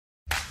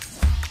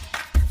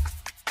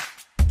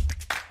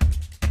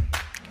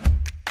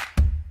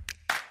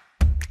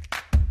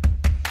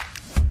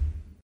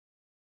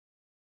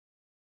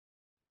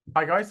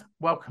Hi guys,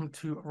 welcome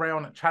to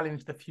Raion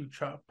Challenge the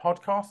Future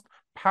podcast,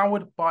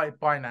 powered by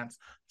Binance,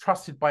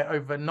 trusted by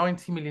over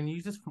 90 million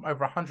users from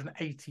over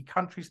 180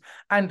 countries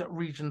and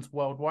regions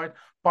worldwide.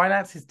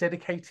 Binance is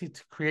dedicated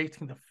to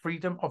creating the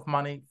freedom of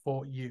money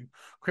for you.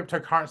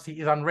 Cryptocurrency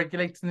is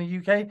unregulated in the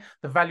UK.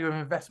 The value of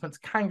investments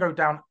can go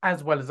down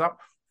as well as up.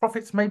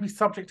 Profits may be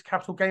subject to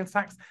capital gains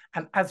tax,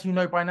 and as you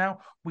know by now,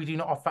 we do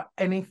not offer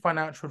any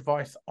financial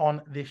advice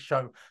on this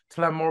show.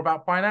 To learn more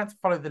about Binance,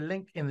 follow the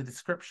link in the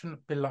description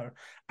below.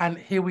 And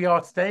here we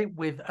are today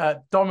with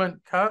Domen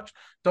Kirch.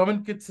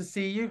 Domen, good to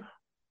see you.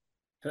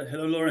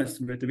 Hello, Lawrence.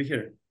 Great to be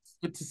here.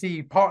 Good to see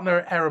you, partner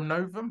at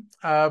Novum.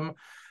 How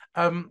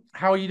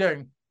are you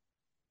doing?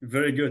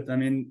 Very good. I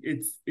mean,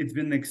 it's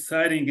been an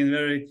exciting and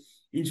very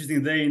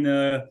interesting day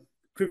in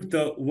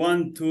crypto.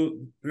 One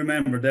to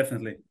remember,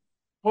 definitely.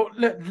 Well,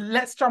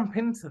 let's jump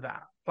into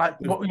that. Like,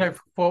 what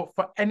for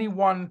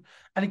anyone,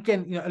 and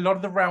again, a lot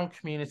of the round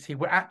community,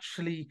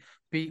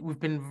 we've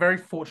been very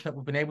fortunate.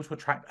 We've been able to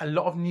attract a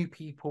lot of new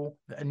people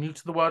that are new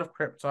to the world of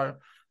crypto.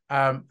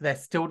 They're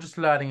still just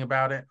learning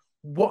about it.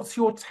 What's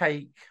your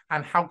take,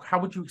 and how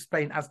would you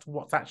explain as to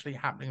what's actually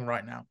happening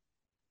right now?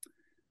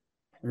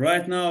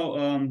 Right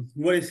now,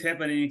 what is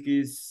happening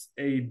is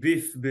a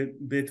beef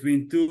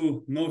between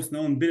two most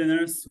known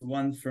billionaires.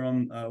 One is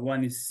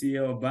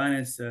CEO of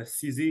Binance,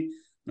 CZ.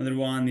 Another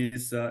one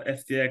is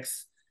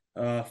FTX,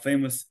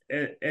 famous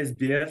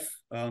SBF.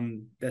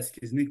 That's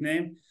his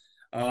nickname.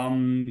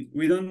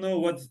 We don't know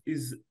what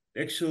is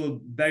actual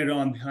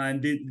background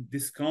behind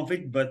this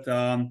conflict, but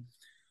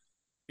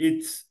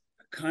it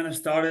kind of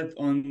started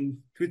on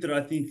Twitter,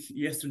 I think,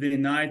 yesterday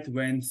night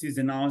when CZ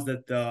announced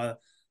that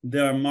they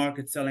are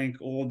market selling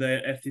all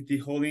their FTT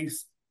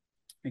holdings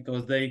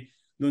because they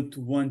don't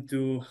want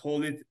to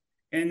hold it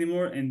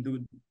anymore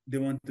and they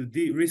want to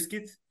de-risk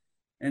it.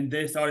 And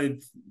they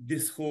started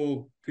this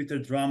whole Twitter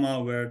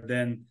drama where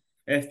then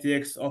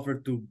FTX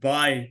offered to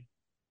buy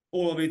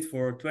all of it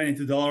for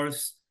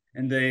 $22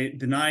 and they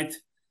denied.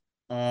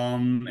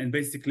 And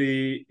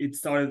basically it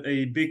started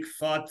a big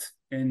fight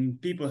and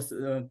people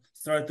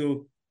started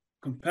to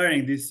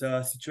comparing this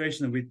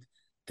situation with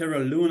Terra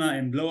Luna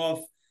and blow off.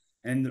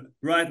 And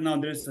right now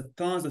there's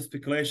tons of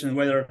speculation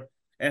whether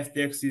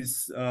FTX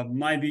is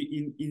might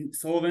be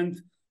insolvent,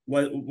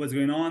 what's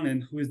going on,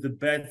 and who is the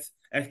bad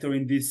actor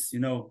in this,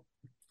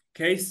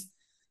 case.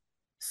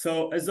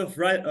 So as of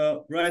right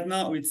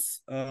now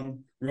it's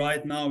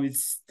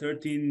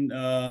 13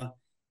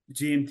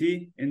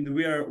 GMT, and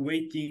we are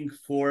waiting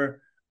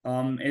for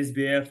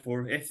SBF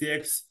or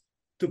FTX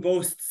to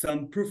post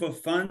some proof of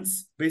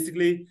funds.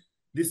 Basically,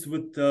 this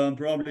would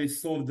probably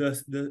solve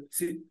the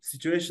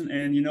situation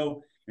and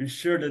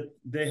ensure that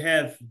they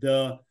have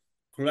the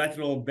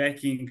collateral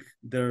backing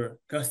their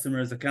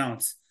customers'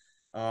 accounts.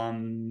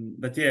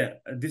 But yeah,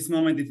 at this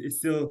moment it's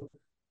still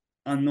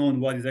unknown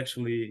what is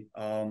actually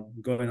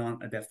going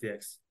on at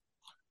FTX.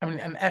 I mean,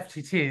 and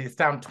FTT is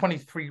down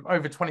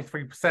over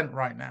 23%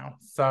 right now.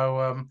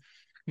 So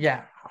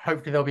yeah,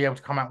 hopefully they'll be able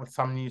to come out with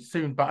some news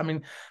soon. But I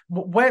mean,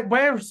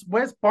 where's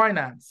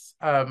Binance?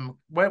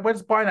 Where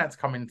does Binance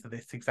come into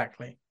this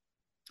exactly?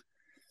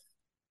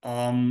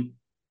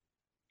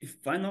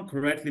 If I know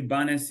correctly,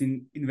 Binance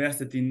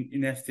invested in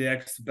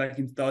FTX back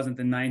in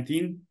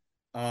 2019.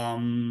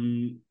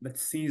 But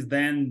since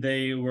then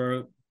they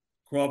were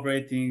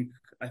cooperating,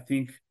 I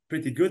think,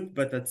 pretty good.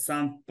 But at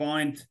some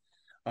point,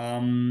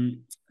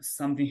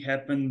 something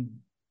happened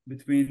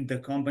between the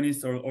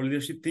companies or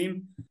leadership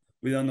team.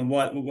 We don't know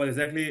what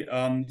exactly.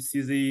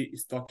 CZ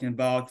is talking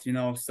about,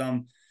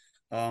 some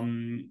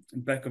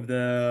back of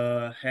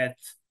the head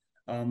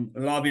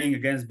lobbying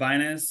against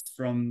Binance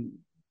from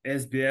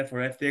SBF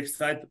or FTX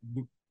side.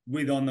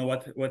 We don't know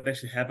what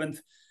actually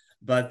happened,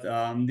 but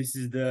this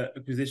is the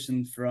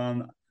acquisition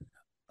from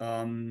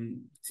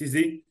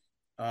CZ,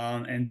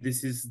 and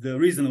this is the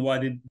reason why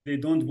they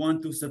don't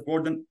want to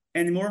support them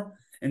anymore,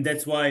 and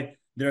that's why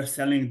they're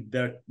selling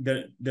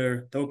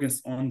their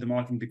tokens on the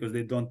market because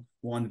they don't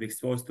want to be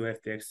exposed to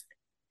FTX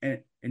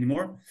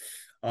anymore.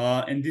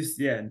 And this,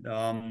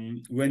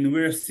 when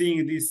we're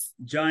seeing these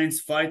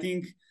giants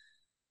fighting,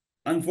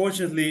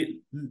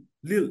 unfortunately,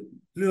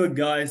 little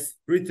guys,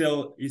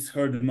 retail is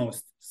hurt the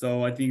most.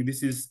 So I think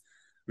this is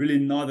really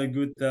not a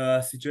good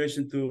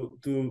situation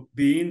to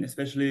be in,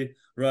 especially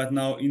right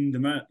now in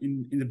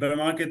the bear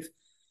market.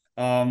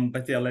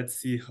 But yeah, let's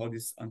see how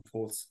this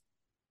unfolds.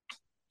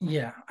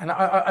 Yeah, and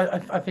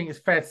I think it's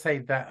fair to say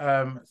that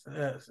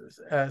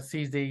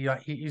CZ,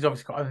 like he's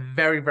obviously got a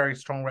very, very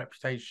strong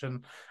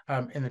reputation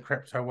in the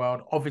crypto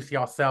world. Obviously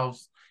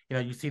ourselves,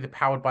 you see the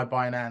powered by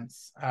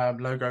Binance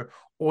logo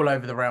all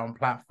over the Raion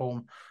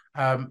platform.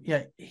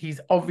 He's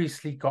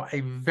obviously got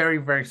a very,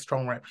 very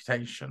strong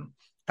reputation.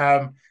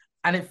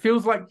 And it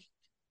feels like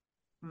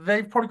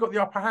they've probably got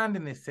the upper hand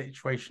in this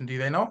situation, do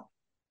they not?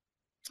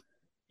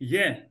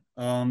 Yeah,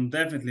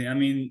 definitely. I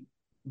mean,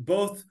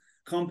 both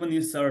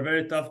companies are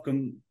very tough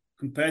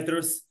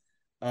competitors.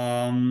 We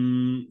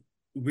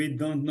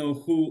don't know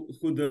who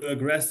the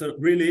aggressor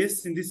really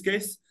is in this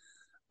case.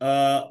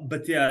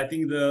 But yeah, I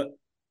think the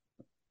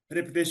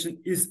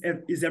reputation is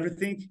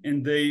everything,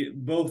 and they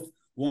both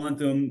want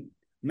to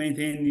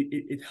maintain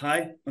it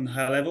high on a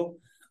high level.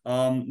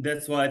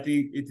 That's why I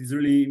think it is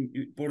really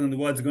important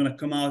what's going to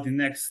come out in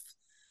next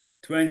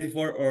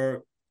 24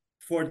 or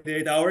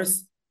 48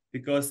 hours,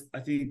 because I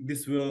think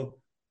this will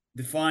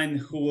define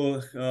who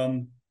will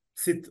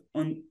sit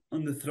on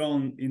the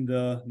throne in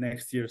the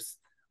next years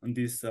on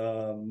this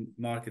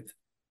market.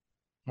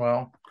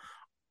 Well,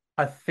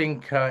 I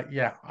think,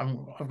 yeah,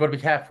 I've got to be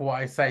careful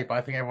what I say, but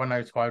I think everyone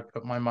knows who I would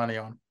put my money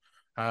on.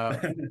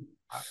 But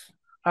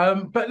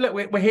look,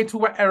 we're here to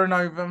talk about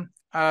Novum.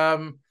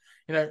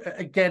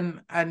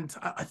 Again, and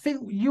I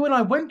think you and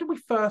I, when did we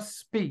first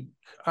speak?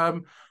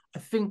 I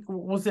think,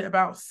 was it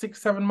about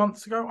 6-7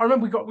 months ago? I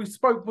remember we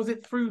spoke. Was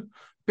it through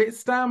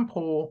Bitstamp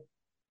or?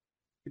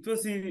 It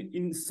was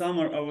in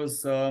summer. I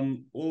was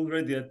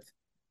already at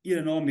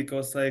Raion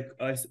because I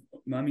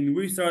mean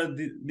we started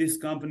this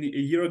company a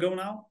year ago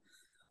now.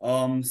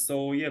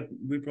 So yeah,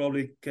 we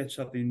probably catch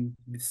up in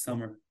this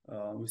summer.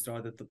 We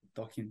started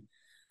talking.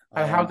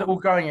 And how's it all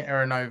going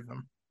at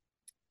Novum?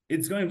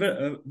 It's going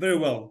very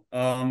well.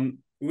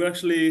 We're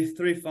actually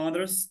three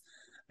founders,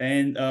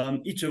 and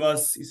each of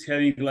us is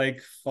having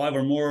like 5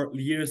 or more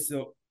years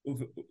of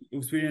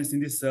experience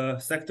in this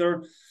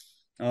sector.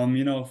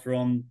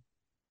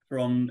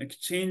 From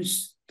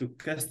exchange to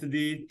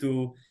custody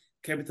to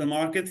capital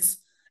markets,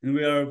 and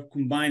we are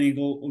combining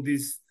all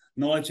this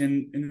knowledge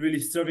and really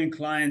serving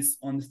clients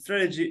on the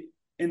strategy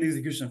and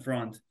execution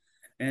front.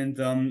 And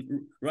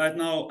right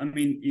now, I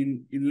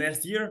mean, in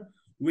last year,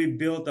 we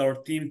built our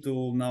team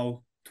to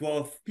now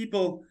 12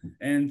 people,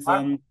 and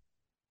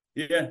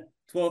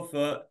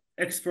 12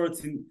 experts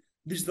in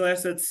digital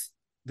assets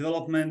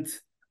development,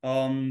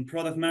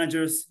 product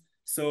managers.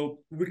 So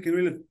we can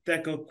really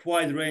tackle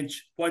quite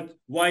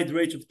wide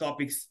range of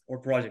topics or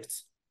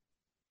projects.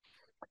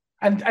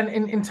 And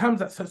in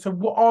terms of so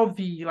what are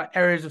the like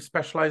areas of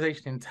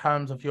specialization in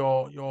terms of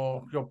your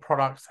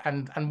products,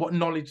 and what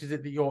knowledge is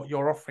it that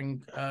you're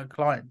offering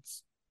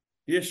clients?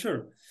 Yeah,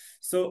 sure.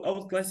 So I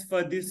would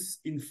classify this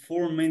in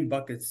 4 main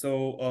buckets.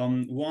 So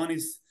one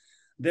is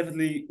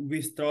definitely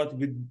we start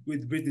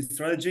with business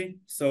strategy.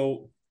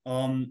 So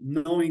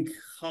knowing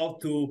how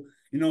to,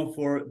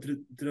 for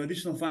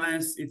traditional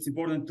finance, it's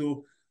important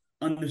to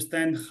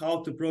understand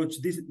how to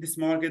approach this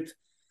market,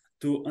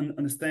 to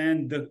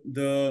understand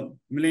the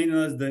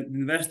millennials, the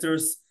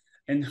investors,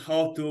 and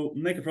how to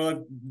make a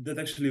product that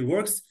actually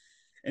works,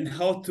 and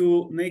how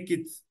to make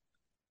it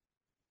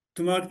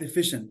to market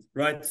efficient,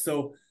 right?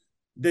 So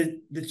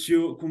that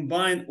you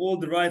combine all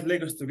the right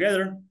layers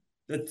together,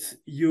 that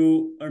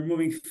you are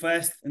moving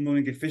fast and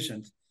moving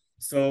efficient.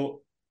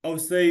 So I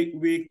would say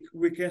we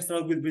can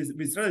start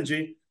with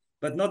strategy,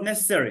 but not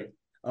necessary.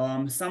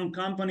 Some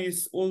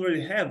companies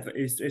already have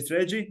a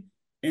strategy,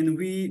 and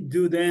we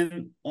do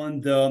then on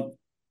the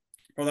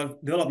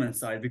product development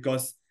side,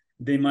 because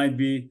they might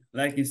be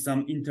lacking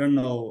some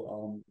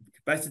internal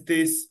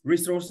capacities,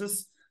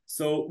 resources.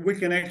 So we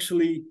can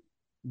actually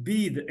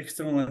be the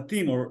external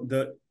team or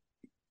the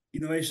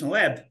innovation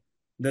lab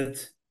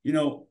that,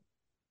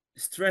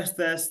 stress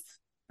test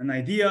an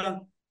idea,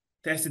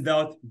 test it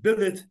out, build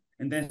it,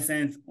 and then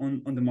send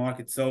on the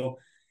market. So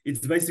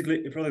it's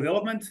basically a product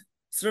development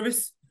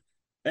service.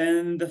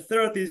 And the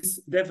third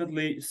is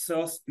definitely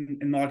sales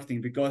and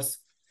marketing, because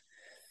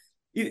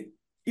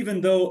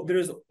even though there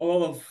is a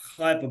lot of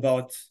hype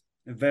about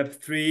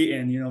Web3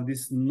 and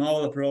this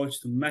novel approach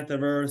to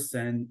metaverse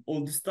and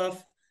all this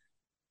stuff,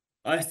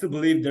 I still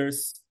believe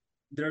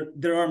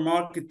there are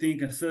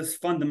marketing and sales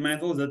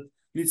fundamentals that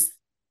needs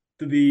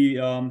to be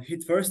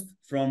hit first,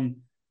 from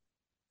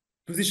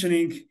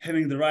positioning,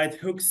 having the right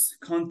hooks,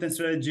 content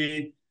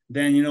strategy,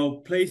 then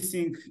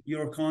placing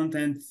your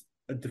content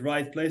at the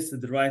right place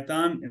at the right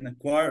time and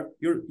acquire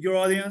your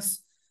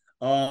audience.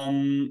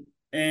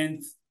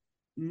 And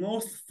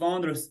most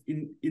founders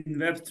in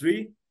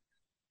Web3,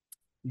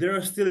 there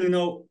are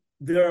still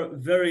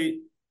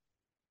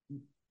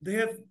they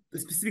have a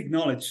specific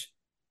knowledge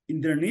in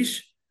their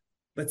niche,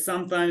 but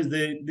sometimes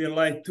they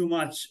rely too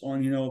much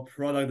on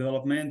product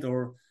development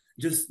or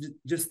just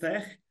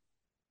tech.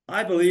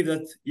 I believe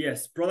that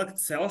yes, product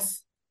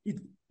sells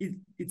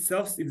it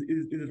sells if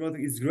the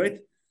product is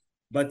great,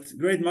 but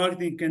great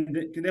marketing can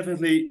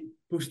definitely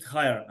push it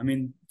higher. I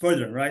mean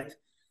further, right?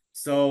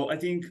 So I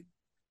think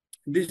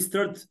this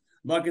third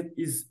bucket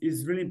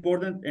is really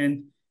important,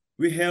 and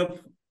we help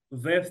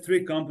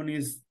Web3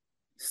 companies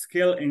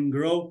scale and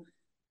grow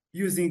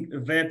using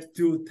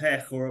Web2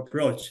 tech or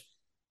approach.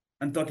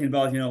 I'm talking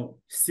about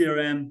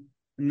CRM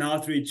and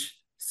outreach,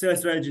 sales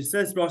strategy,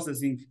 sales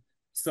processing.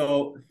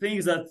 So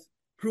things that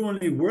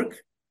provenly work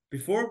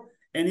before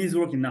and is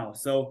working now.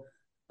 So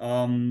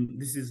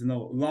this is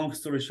long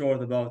story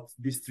short about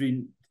these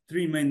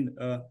three main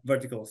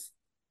verticals.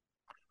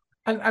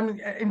 And I mean,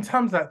 in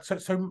terms of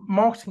that, so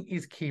marketing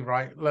is key,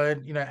 right?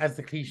 As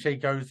the cliche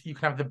goes, you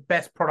can have the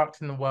best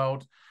product in the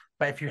world,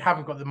 but if you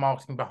haven't got the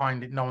marketing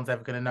behind it, no one's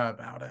ever going to know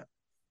about it.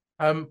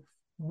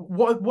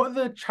 What are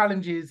the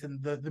challenges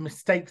and the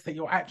mistakes that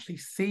you're actually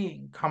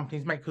seeing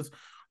companies make? Because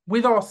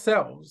with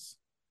ourselves,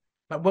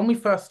 Like when we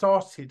first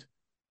started,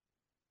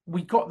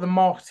 we got the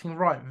marketing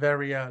right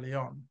very early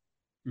on.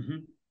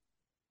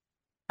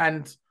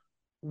 And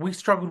we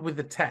struggled with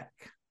the tech.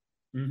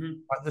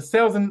 Like the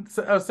sales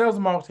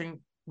and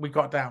marketing, we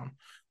got down.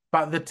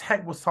 But the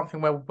tech was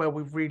something where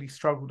we really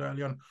struggled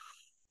early on.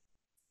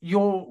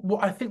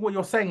 I think what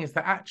you're saying is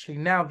that actually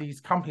now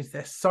these companies,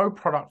 they're so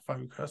product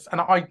focused,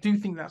 and I do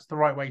think that's the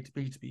right way to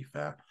be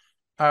fair.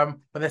 But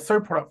they're so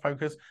product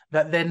focused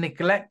that they're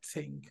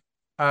neglecting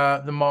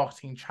the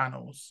marketing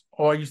channels.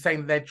 Or are you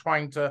saying they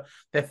think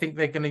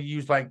they're going to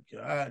use like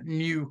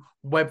new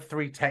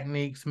Web3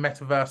 techniques,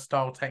 metaverse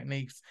style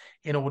techniques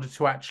in order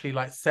to actually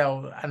like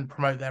sell and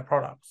promote their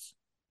products?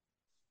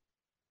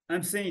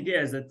 I'm saying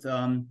yes,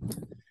 that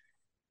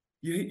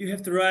you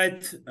have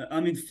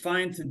to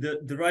find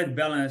the right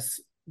balance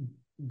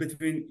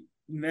between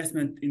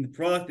investment in the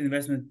product and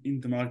investment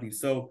into marketing.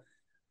 So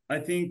I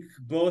think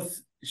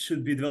both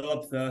should be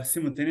developed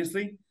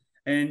simultaneously,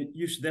 and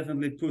you should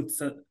definitely put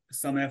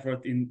some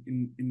effort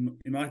in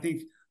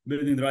marketing,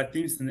 building the right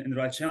teams and the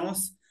right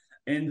channels.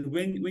 And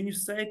when you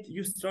said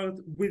you started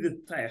with the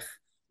tech,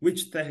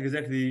 which tech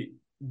exactly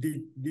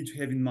did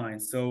you have in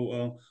mind?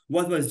 So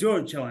what was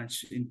your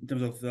challenge in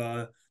terms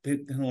of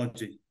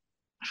technology?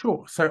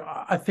 Sure. So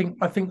I think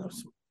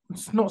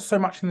it's not so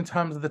much in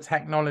terms of the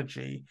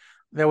technology.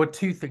 There were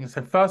two things.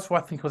 So first of all,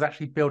 I think it was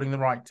actually building the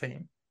right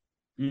team.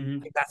 I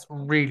think that's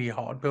really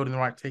hard, building the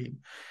right team.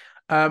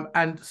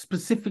 And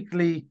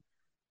specifically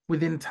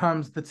within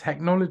terms of the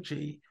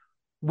technology,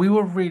 we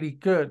were really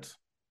good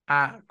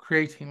at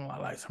creating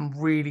like some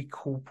really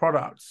cool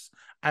products.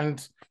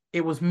 And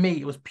it was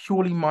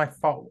purely my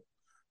fault,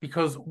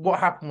 because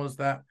what happened was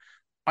that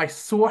I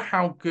saw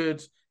how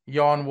good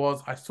Jan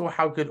was, I saw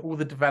how good all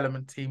the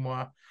development team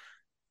were,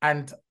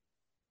 and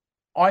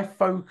I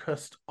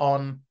focused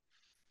on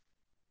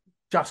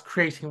just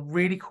creating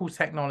really cool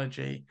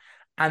technology.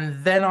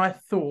 And then I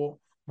thought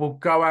we'll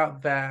go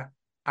out there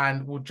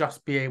and we'll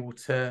just be able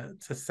to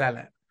sell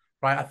it.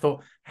 Right. I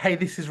thought, hey,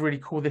 this is really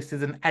cool. This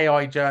is an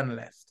AI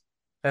journalist.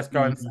 Let's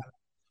go and sell it.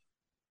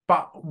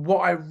 But what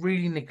I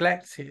really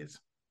neglected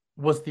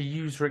was the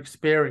user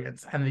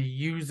experience and the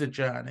user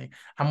journey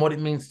and what it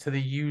means to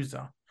the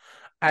user.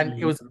 And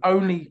it was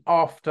only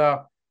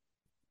after,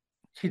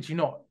 kid you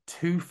not,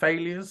 2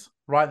 failures,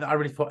 right, that I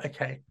really thought,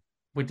 okay,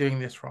 we're doing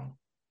this wrong.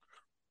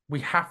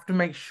 We have to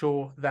make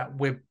sure that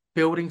we're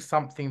building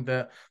something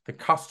that the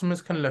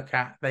customers can look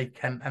at,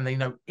 and they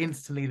know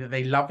instantly that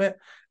they love it,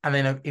 and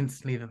they know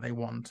instantly that they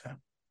want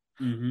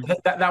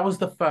it. That was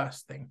the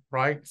first thing,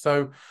 right?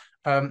 So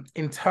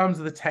in terms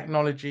of the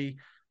technology,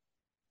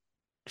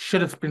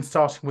 should have been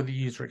starting with the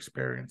user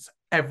experience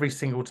every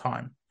single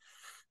time.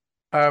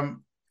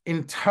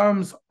 In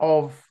terms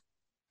of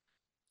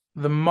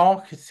the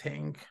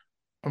marketing,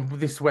 and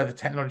this is where the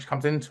technology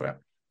comes into it,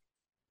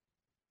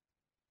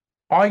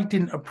 I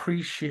didn't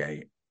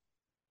appreciate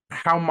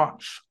how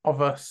much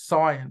of a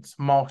science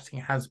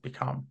marketing has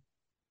become.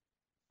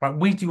 Right,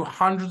 we do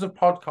hundreds of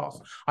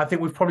podcasts. I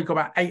think we've probably got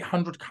about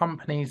 800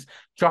 companies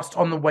just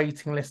on the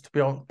waiting list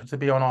to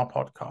be on our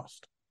podcast.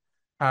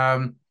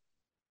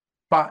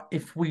 But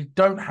if we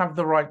don't have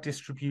the right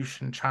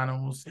distribution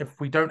channels, if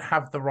we don't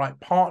have the right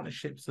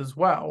partnerships as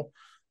well,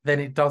 then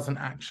it doesn't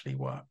actually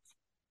work.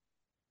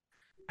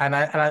 And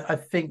I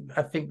think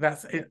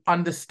that's it.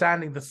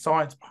 Understanding the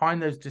science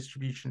behind those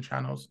distribution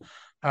channels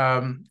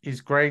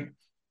is great.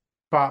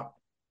 But,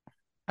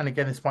 and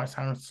again, this might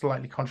sound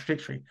slightly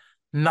contradictory,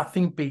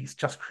 nothing beats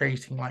just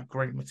creating like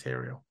great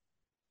material.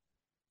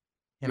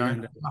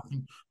 Nothing.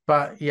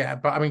 But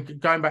I mean,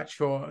 going back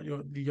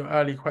to your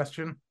early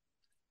question,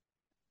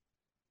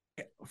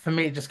 for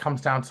me, it just comes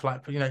down to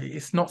like,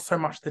 it's not so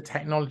much the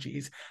technology,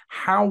 it's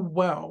how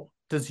well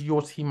does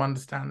your team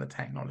understand the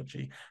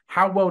technology?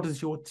 How well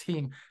does your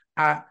team,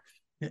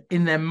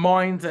 in their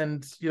minds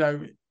and,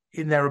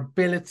 in their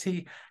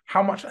ability,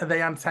 how much are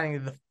they understanding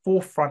at the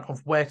forefront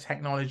of where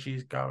technology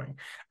is going?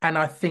 And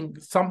I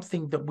think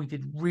something that we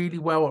did really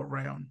well at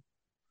Raion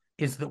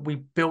is that we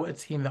built a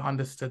team that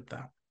understood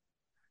that.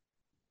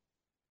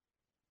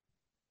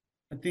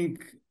 I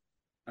think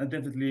I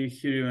definitely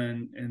hear you,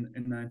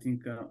 and I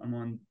think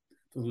I'm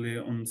totally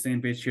on the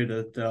same page here,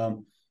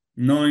 that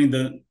knowing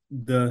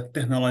the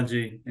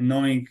technology and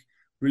knowing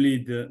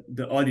really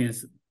the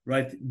audience,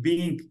 right?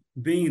 Being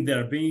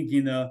there, being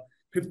in a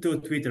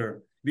crypto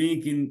Twitter,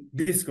 being in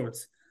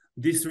Discords,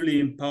 this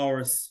really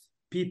empowers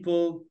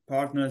people,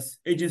 partners,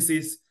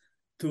 agencies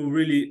to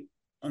really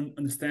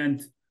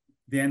understand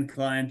the end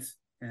client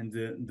and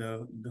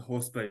the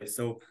whole space.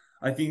 So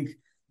I think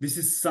this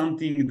is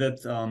something that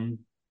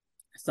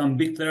some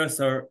big players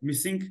are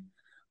missing,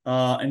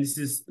 and this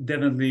is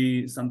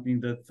definitely something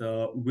that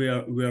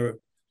we're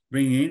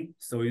bringing in.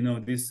 So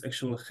this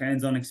actual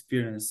hands-on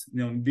experience,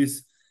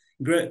 this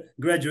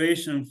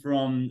graduation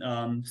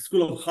from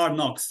School of Hard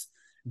Knocks,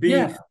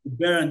 being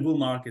bear and bull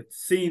market,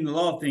 seeing a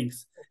lot of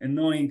things, and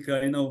knowing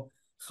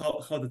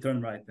how to turn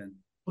right then.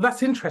 Well,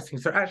 that's interesting.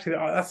 So actually,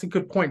 that's a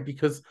good point,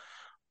 because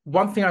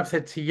one thing I've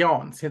said to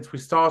Jan since we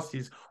started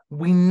is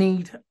we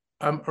need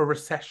a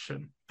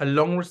recession. a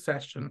long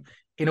recession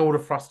in order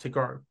for us to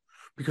grow.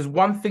 Because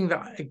one thing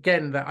that,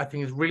 again, that I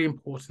think is really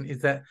important is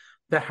that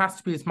there has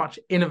to be as much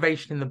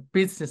innovation in the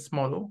business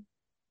model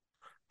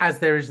as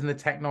there is in the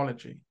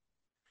technology.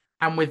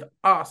 And with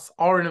us,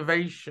 our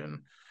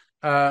innovation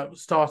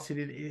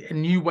started a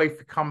new way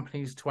for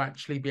companies to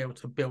actually be able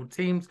to build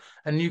teams,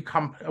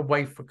 a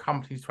way for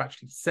companies to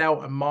actually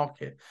sell and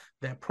market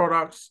their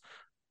products.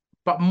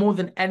 But more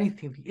than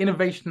anything, the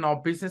innovation in our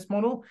business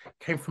model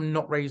came from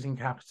not raising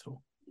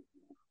capital.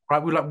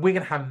 Right? We're going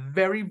to have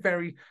very,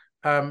 very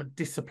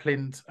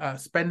disciplined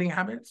spending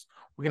habits.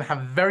 We're going to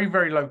have very,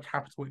 very low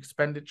capital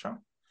expenditure.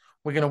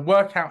 We're going to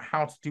work out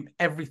how to do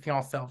everything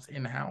ourselves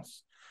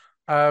in-house.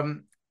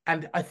 And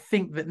I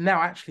think that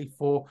now, actually,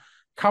 for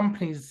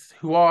companies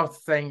who are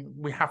saying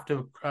we have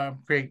to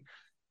create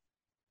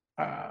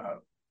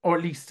or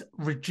at least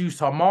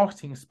reduce our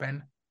marketing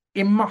spend,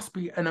 it must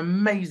be an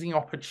amazing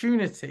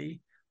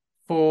opportunity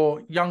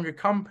for younger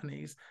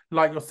companies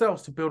like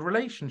yourselves to build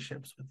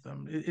relationships with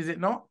them. Is it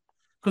not?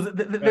 Because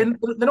they're not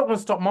going to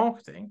stop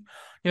marketing.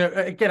 You know,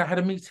 again, I had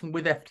a meeting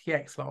with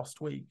FTX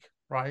last week,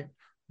 right?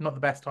 Not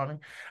the best timing,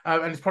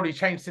 and it's probably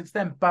changed since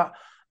then. But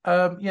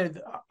you know,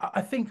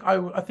 I think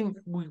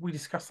we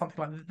discussed something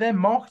like their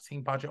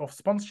marketing budget or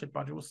sponsorship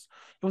budget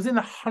was in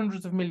the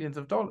hundreds of millions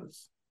of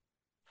dollars.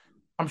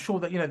 I'm sure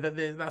that, you know,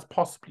 that's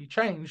possibly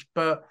changed,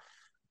 but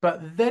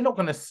they're not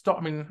going to stop.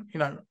 I mean, you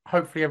know,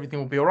 hopefully everything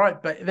will be all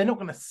right, but they're not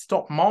going to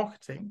stop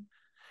marketing.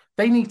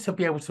 They need to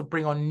be able to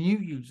bring on new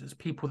users,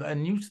 people that are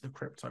new to the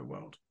crypto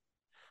world.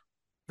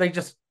 They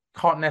just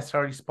can't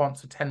necessarily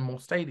sponsor 10 more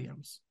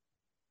stadiums.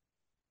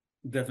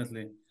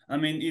 Definitely. I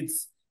mean,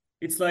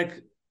 it's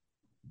like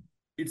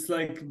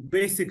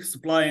basic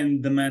supply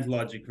and demand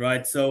logic,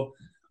 right? So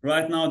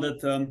right now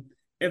that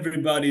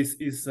everybody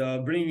is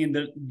bringing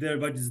their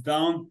budgets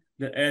down,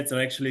 the ads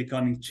are actually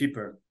coming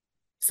cheaper.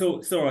 So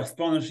are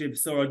sponsorships,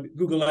 so are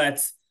Google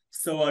ads,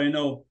 so are, you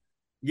know,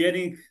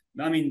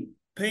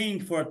 paying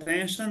for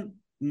attention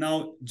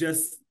now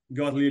just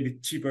got a little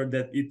bit cheaper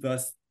than it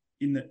was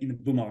in the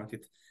bull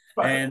market.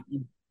 Right. And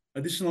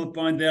additional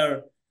point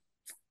there,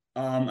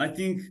 I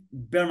think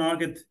bear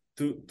market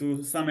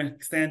to some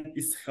extent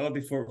is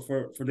healthy for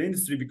the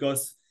industry,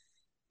 because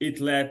it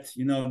let,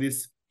 you know,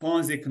 this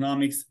Ponzi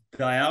economics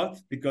die out,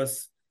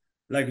 because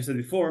like we said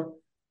before,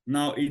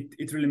 now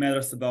it really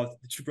matters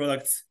about the true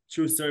products,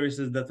 true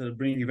services that are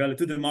bringing value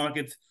to the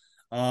market,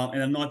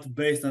 and are not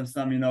based on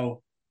some, you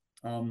know,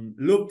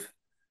 loop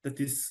that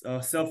is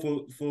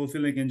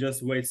self-fulfilling and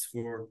just waits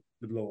for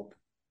the blow up.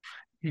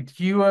 Did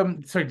you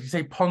sorry, did you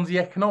say Ponzi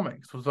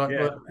economics? Was like,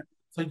 yeah.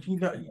 So you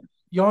know,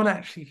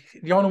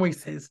 Jan always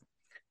says,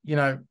 you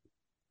know,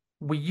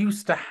 we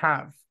used to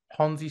have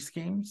Ponzi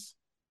schemes,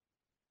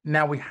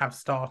 now we have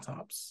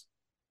startups.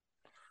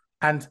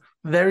 And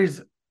there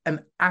is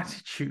an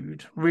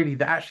attitude, really,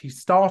 that actually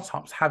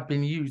startups have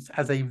been used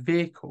as a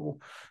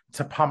vehicle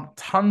to pump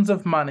tons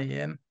of money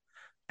in.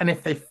 And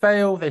if they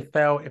fail, they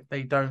fail. If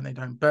they don't, they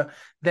don't. But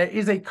there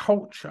is a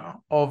culture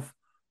of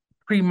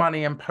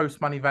pre-money and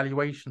post-money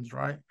valuations,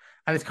 right?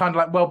 And it's kind of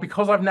like, well,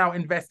 because I've now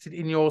invested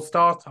in your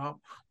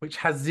startup, which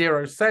has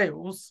zero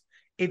sales,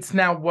 it's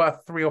now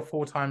worth 3 or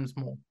 4 times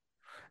more.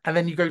 And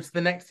then you go to the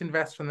next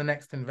investor and the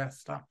next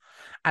investor.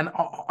 And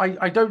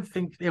I don't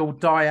think it will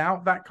die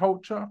out, that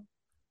culture.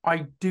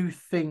 I do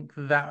think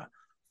that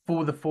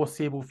for the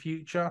foreseeable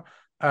future,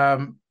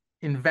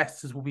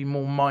 investors will be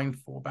more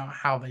mindful about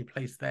how they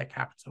place their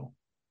capital.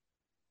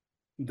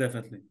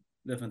 Definitely,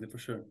 for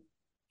sure.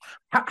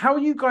 How are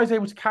you guys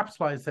able to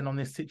capitalize then on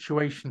this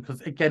situation?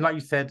 Because again, like you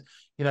said,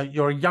 you know,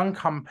 you're a young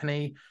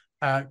company,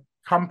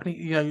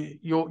 you know,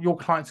 your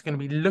clients are going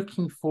to be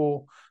looking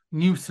for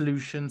new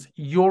solutions.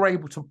 You're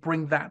able to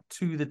bring that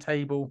to the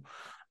table.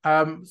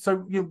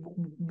 So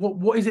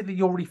what is it that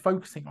you're really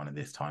focusing on at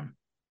this time?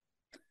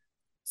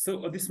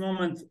 So at this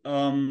moment,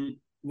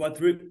 what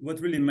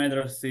really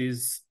matters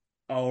is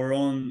our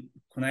own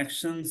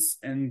connections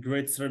and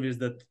great service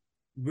that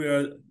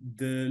we're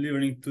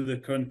delivering to the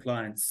current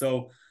clients.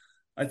 So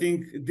I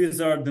think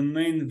these are the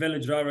main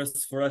value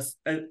drivers for us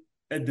at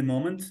the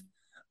moment.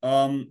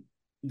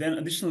 Then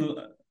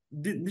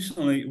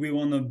additionally, we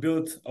want to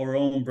build our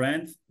own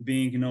brand,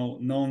 being, you know,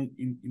 known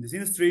in this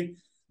industry,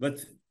 but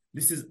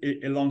this is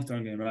a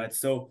long-term game, right?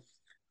 So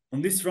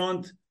on this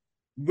front,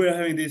 we're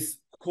having this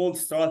cold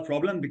start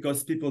problem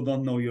because people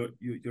don't know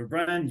your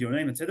brand, your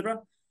name, etc.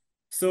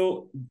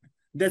 So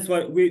that's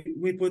why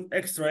we put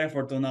extra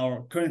effort on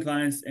our current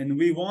clients, and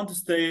we want to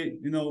stay,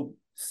 you know,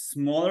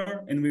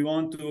 smaller, and we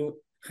want to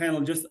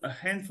handle just a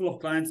handful of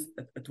clients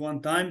at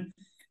one time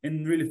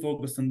and really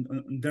focus on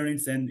their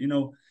needs, and, you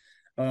know,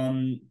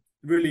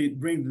 really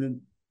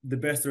bring the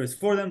best service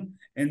for them.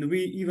 And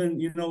we even,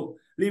 you know,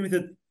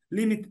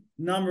 limit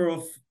number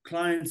of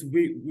clients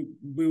we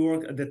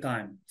work at the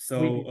time.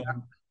 So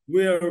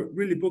we are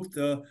really booked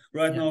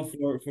right now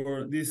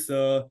for this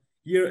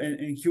year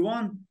and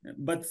Q1,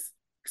 but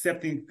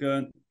accepting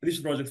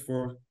additional projects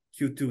for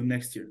Q2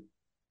 next year.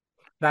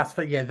 That's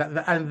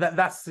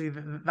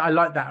I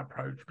like that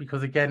approach,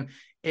 because again,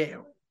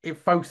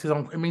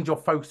 it means you're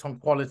focused on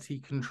quality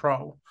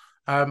control.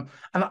 And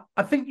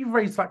I think you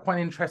raised like quite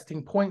an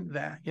interesting point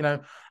there, you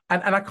know,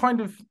 and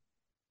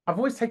I've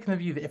always taken the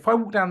view that if I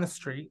walk down the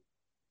street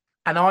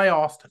and I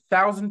asked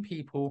 1,000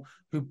 people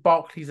who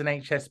Barclays and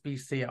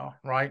HSBC are,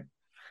 right,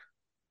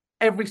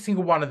 every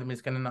single one of them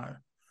is going to know.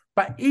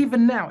 But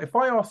even now, if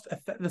I asked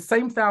the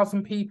same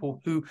 1,000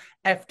 people who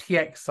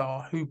FTX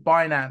are, who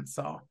Binance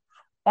are,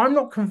 I'm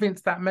not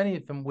convinced that many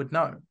of them would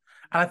know.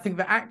 And I think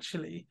that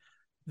actually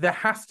there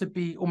has to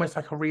be almost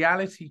like a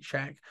reality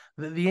check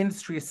that the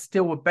industry is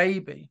still a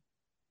baby,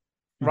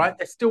 right?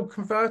 They're still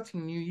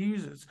converting new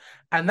users.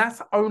 And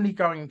that's only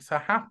going to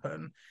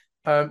happen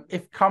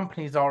if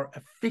companies are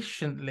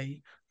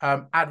efficiently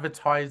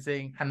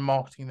advertising and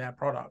marketing their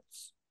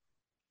products.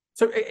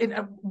 So,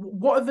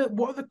 what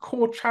are the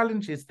core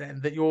challenges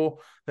then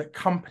that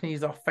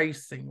companies are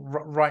facing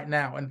right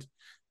now? And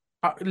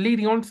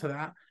leading on to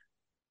that,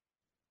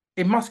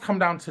 it must come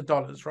down to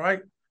dollars,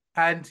 right?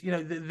 And you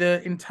know,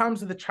 the in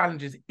terms of the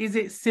challenges, is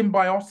it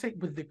symbiotic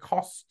with the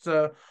costs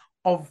of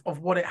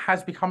what it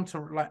has become to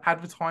like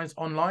advertise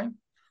online?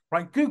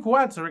 Right, Google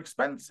ads are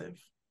expensive.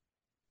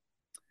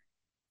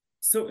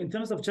 So in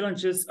terms of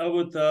challenges, I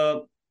would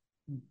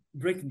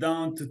break it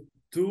down to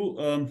two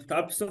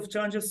types of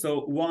challenges.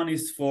 So one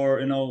is for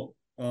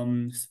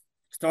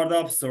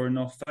startups or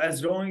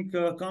fast growing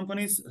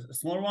companies,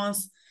 smaller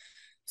ones.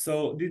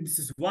 So this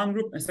is one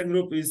group, and second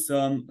group is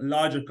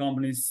larger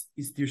companies,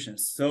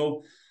 institutions.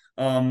 So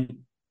problem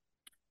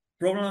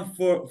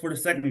for the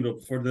second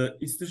group, for the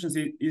institutions,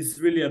 is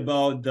really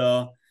about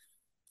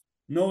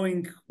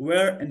knowing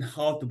where and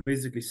how to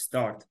basically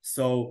start.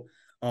 So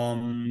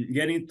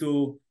getting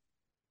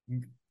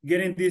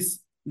this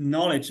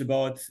knowledge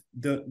about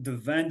the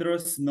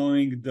vendors,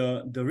 knowing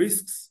the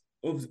risks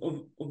of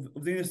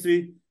the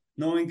industry,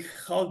 knowing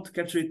how to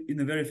capture it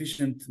in a very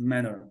efficient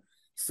manner.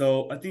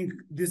 So I think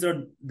these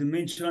are the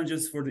main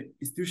challenges for the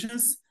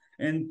institutions,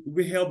 and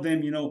we help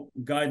them,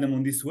 guide them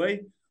on this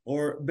way,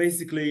 or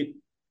basically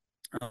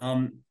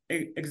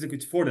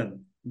execute for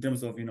them in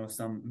terms of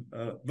some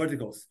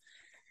verticals.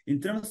 In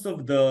terms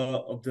of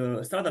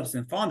the startups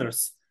and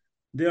founders,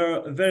 they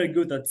are very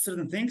good at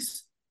certain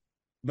things,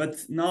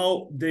 but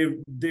now they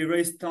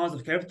raise tons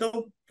of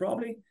capital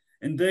probably,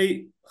 and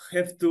they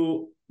have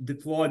to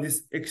deploy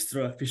this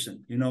extra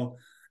efficient.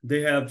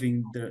 They have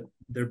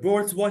their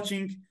boards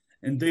watching,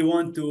 and they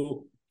want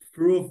to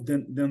prove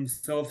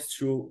themselves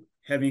through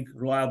having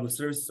reliable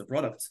services or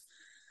products.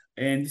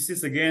 And this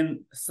is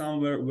again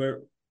somewhere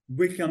where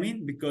we come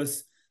in,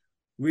 because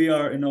we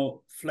are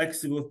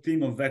flexible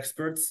team of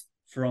experts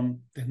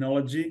from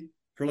technology,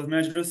 product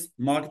managers,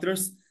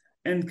 marketers,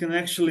 and can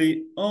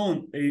actually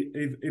own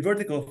a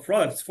vertical of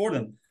products for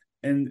them,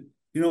 and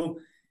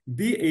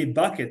be a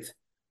bucket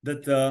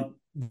that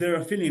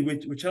they're filling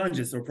with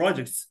challenges or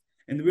projects,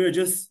 and we're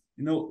just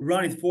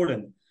run it for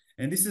them.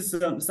 And this is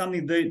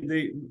something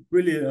they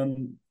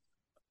really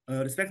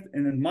respect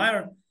and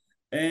admire,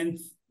 and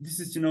this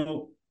is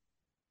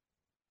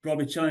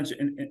probably challenge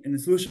and a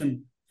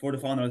solution for the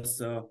founders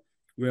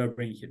we are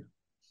bringing here.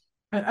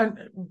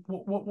 And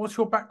what's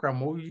your background?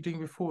 What were you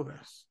doing before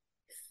this?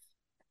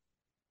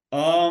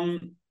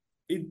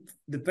 It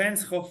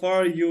depends how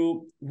far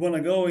you want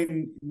to go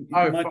in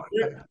my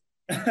career.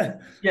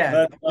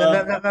 Yeah,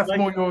 but, that's like,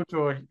 more your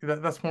joy.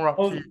 That's more up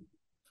to you.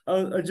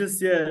 I'll just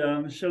share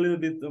a little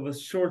bit of a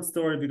short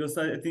story, because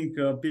I think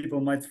people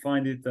might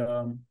find it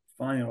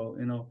funny or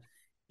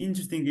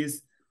interesting.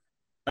 Is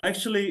I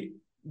actually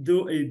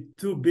do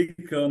two big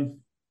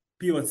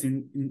pivots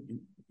in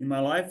my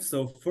life.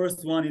 So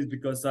first one is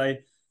because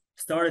I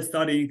started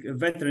studying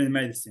veterinary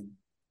medicine,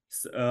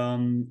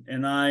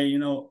 and I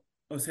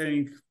was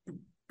having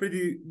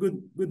pretty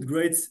good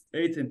grades,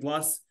 8 and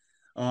plus.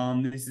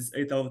 This is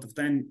 8 out of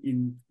 10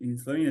 in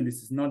Slovenia.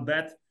 This is not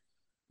bad,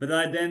 but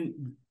I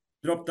then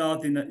dropped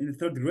out in the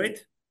third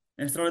grade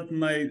and started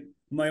my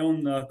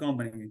own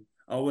company.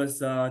 I was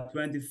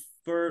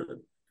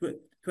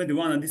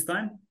 21 at this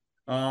time,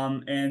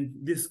 and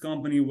this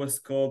company was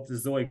called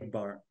Zoic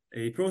Bar,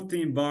 a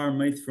protein bar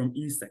made from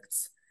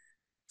insects.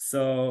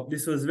 So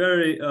this was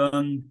very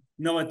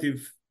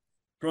innovative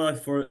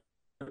product for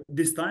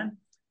this time,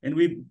 and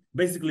we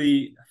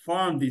basically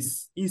farm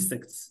these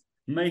insects,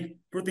 make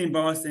protein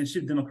bars, and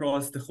ship them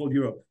across the whole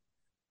Europe.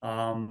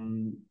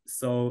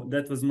 So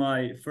that was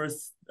my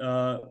first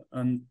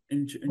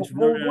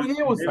entrepreneurial. What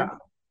year was that?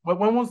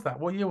 When was that?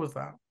 What year was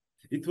that?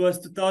 It was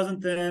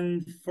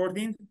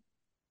 2014.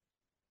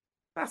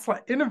 That's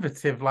like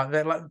innovative, like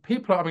that. Like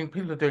people are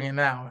doing it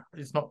now.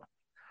 It's not.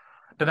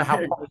 I don't know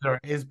how popular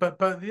it is, but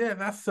yeah,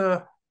 that's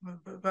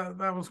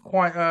that was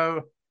quite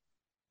a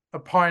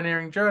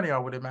pioneering journey, I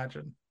would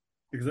imagine.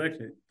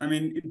 Exactly. I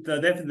mean, it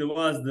definitely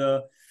was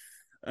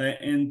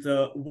and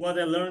what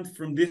I learned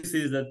from this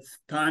is that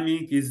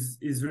timing is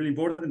really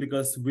important,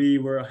 because we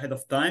were ahead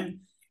of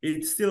time.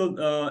 It still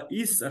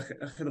is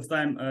ahead of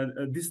time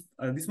at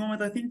this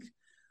moment, I think.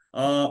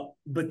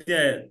 But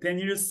yeah, 10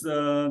 years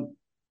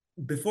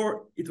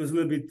before, it was a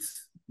little bit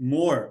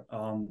more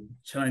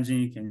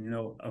challenging and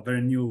a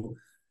very new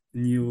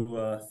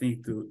new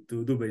thing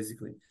to do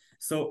basically.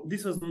 So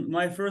this was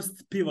my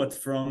first pivot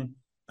from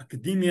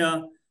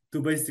academia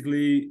to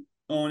basically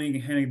owning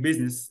and having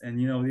business, and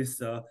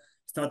this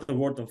started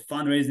world of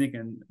fundraising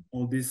and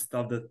all this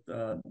stuff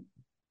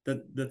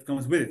that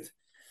comes with it.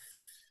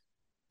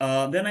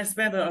 Then I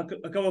spent a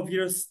couple of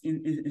years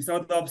in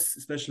startups,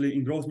 especially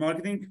in growth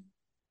marketing.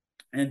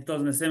 And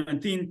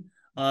 2017,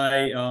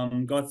 I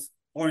got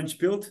orange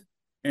pilled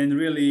and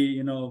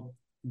really,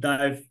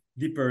 dive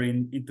deeper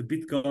into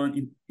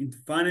Bitcoin, into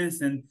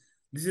finance. And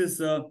this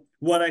is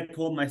what I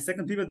call my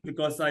second pivot,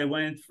 because I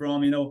went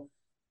from,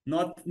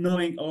 not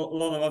knowing a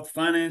lot about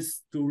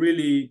finance to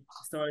really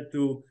start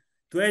to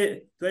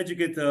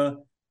educate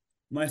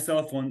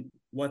myself on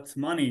what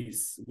money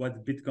is,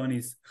 what Bitcoin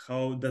is,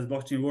 how does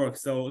blockchain work.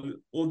 So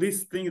all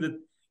these things that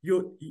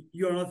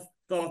you're not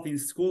taught in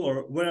school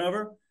or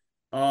wherever.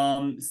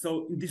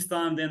 So this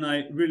time, then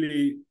I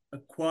really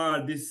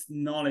acquired this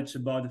knowledge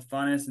about the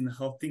finance and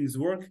how things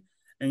work,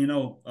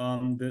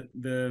 and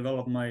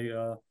develop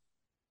my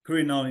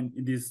career now in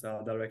this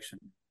direction.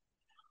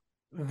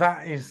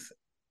 That is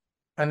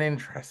an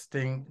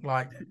interesting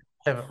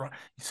pivot, right?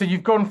 So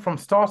you've gone from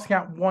starting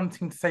out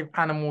wanting to save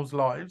animals'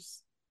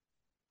 lives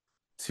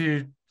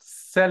to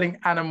selling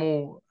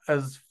animal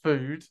as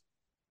food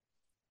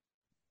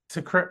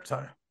to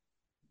crypto.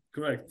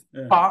 Correct.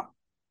 Yeah. But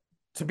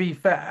to be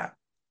fair,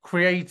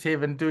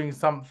 creative and doing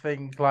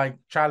something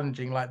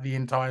challenging the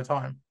entire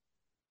time.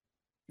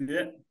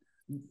 Yeah,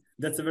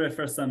 that's a very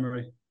fair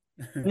summary.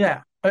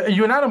 Yeah. Are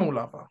you an animal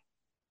lover?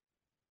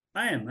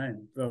 I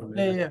am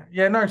probably.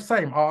 Yeah. No,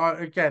 same.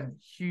 Again,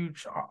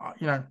 huge.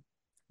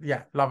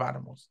 Love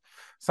animals.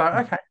 So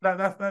okay,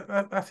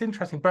 that's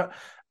interesting. But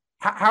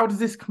how does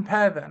this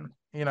compare then?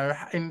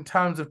 In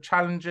terms of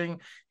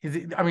challenging, is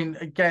it? I mean,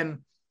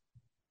 again,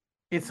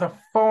 it's a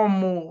far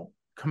more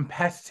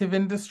competitive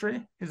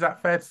industry. Is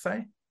that fair to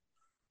say?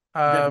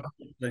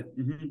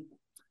 Definitely.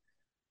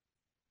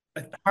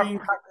 I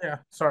think. Yeah.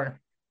 Sorry.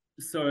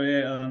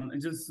 Sorry, I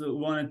just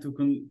wanted to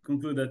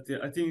conclude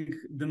that I think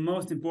the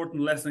most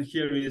important lesson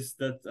here is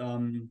that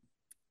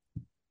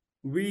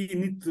we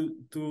need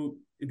to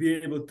be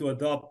able to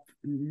adopt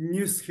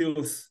new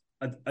skills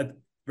at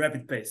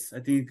rapid pace.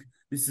 I think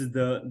this is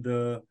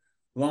the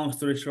long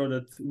story short,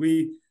 that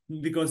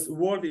because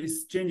world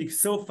is changing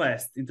so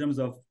fast in terms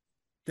of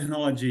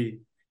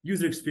technology,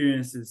 user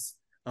experiences,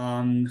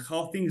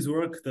 how things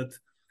work, that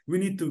we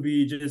need to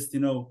be just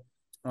a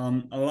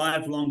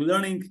lifelong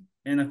learning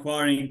and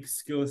acquiring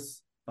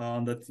skills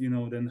that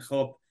then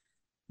help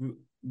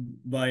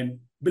by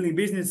building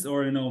business,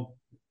 or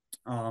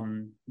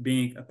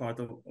being a part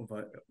of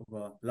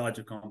a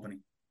larger company.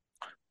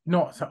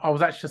 So I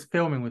was actually just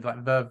filming with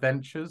Verve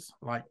Ventures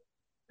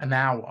an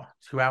hour,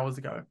 2 hours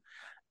ago,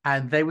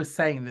 and they were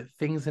saying that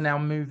things are now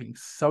moving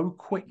so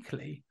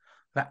quickly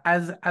that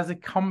as a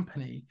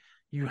company,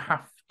 you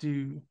have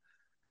to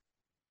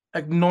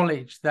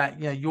acknowledge that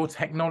your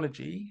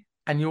technology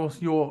and your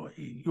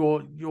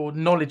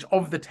knowledge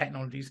of the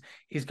technologies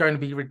is going to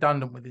be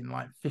redundant within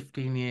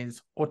 15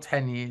 years or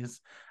 10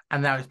 years.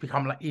 And now it's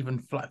become even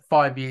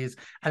 5 years.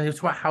 And it's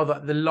about how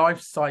the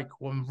life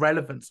cycle and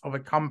relevance of a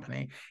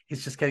company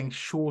is just getting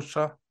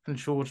shorter and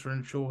shorter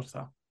and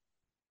shorter.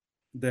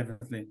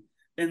 Definitely.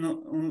 And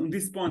on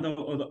this point, I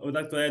would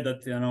like to add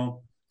that,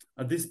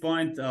 at this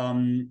point,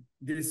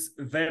 this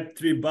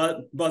Web3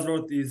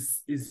 buzzword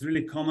is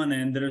really common,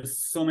 and there are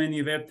so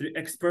many Web3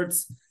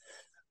 experts,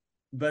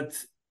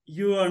 but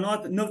you are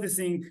not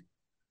noticing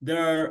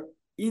there are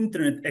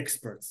internet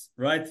experts,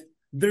 right?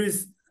 There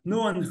is no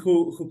one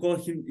who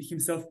calls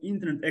himself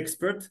internet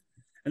expert,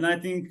 and I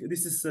think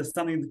this is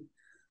something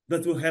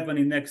that will happen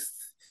in next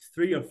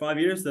 3 or 5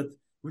 years, that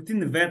within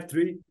the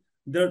Web3,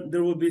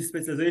 there will be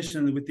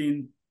specialization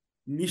within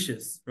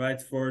niches,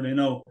 right? For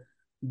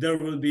there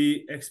will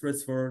be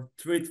experts for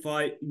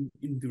TradeFi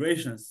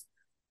integrations,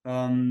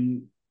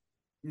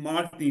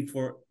 marketing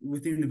for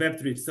within the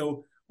Web3.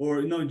 So,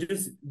 or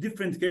just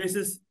different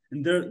cases,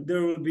 and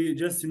there will be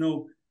just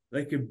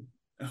like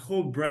a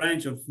whole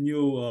branch of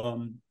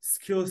new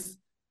skills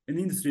and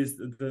industries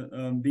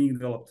that being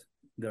developed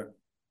there.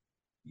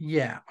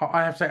 Yeah,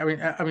 I have to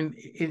say, I mean,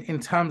 in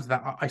terms of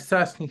that, I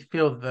certainly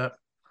feel that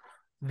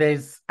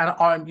and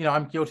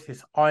I'm guilty of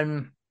this.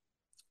 I'm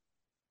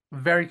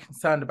very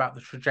concerned about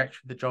the trajectory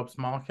of the jobs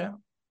market.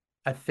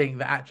 I think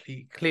that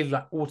actually clearly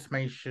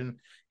automation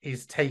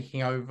is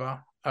taking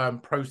over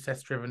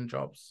process-driven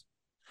jobs.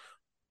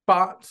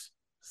 But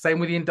same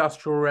with the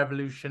Industrial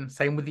Revolution,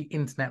 same with the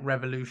Internet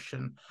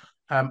Revolution.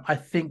 I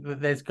think that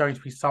there's going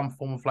to be some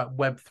form of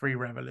Web3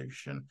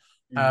 revolution.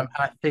 And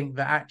I think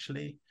that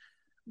actually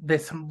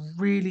there's some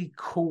really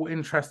cool,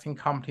 interesting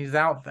companies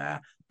out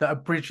there that are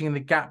bridging the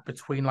gap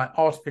between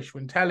artificial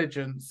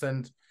intelligence,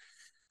 and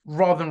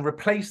rather than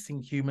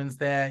replacing humans,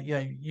 they're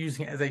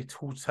using it as a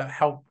tool to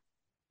help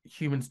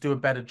humans do a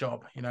better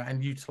job,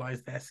 and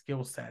utilize their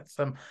skill sets.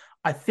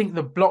 I think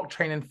the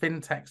blockchain and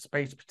fintech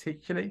space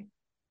particularly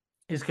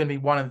is going to be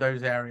one of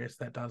those areas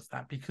that does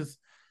that, because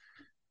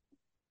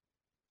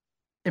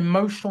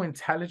emotional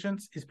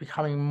intelligence is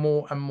becoming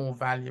more and more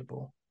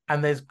valuable,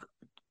 and there's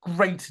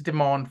greater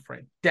demand for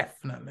it,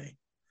 definitely.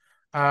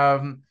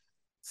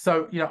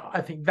 So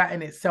I think that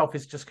in itself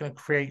is just going to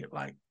create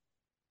like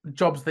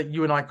jobs that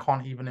you and I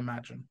can't even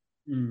imagine.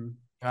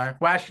 Well,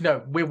 actually,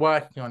 no, we're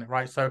working on it,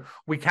 right? So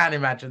we can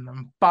imagine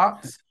them,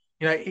 but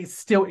it's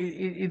still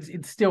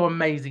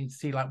amazing to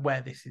see like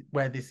where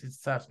this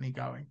is certainly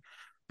going.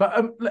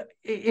 But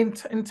in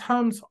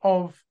terms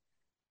of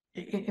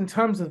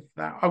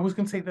that, I was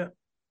going to say that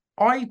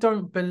I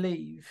don't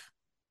believe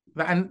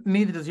that, and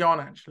neither does Jan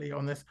actually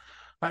on this.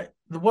 Like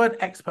the word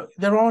expert,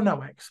 there are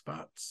no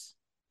experts.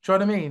 Do you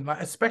know what I mean?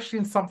 Like, especially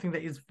in something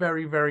that is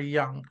very, very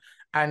young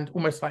and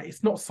almost like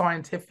it's not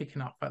scientific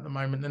enough at the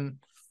moment. And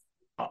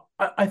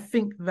I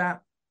think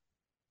that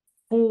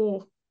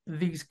for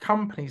these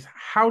companies,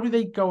 how do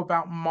they go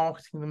about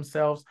marketing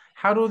themselves?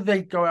 How do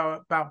they go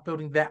about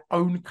building their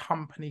own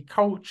company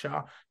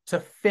culture to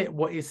fit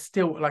what is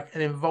still like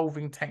an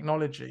evolving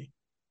technology?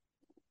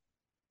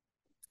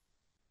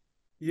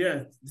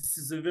 Yeah, this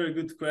is a very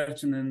good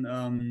question, and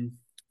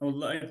I would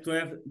like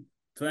to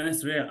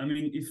answer. Yeah, I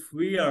mean,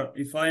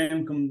 if I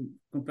am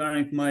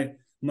comparing my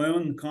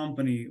own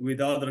company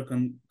with other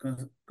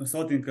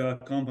consulting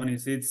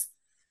companies, it's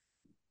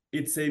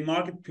a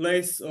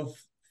marketplace of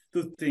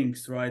two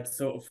things, right?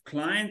 So of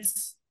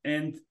clients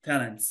and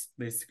talents,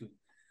 basically,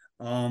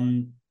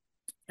 um,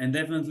 and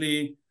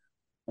definitely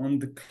on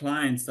the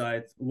client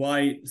side,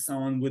 why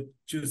someone would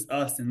choose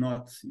us and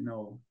not,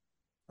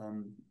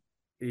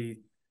 a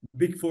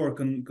big four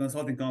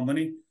consulting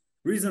company.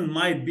 Reason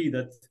might be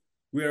that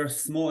we are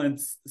small and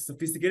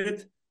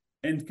sophisticated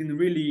and can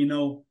really,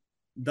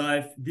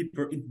 dive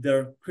deeper into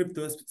their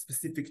crypto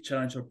specific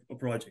challenge or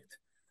project.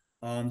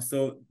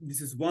 So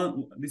this is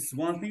one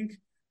thing.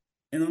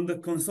 And on the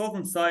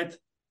consultant side,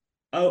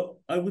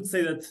 I would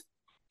say that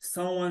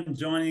someone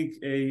joining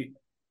a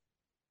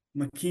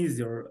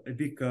McKinsey or a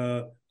big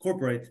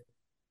corporate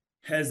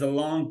has a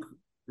long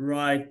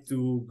ride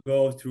to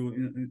go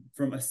through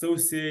from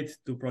associate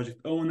to project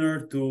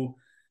owner to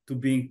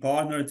being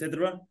partner,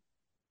 etc.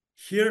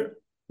 Here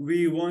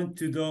we want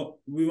to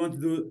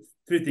do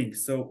three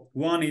things. So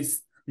one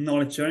is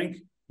knowledge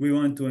sharing. We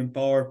want to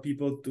empower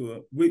people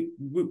to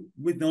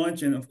with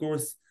knowledge, and of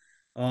course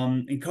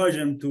encourage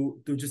them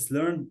to just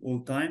learn all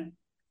the time.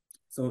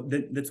 So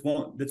that's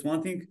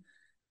one thing.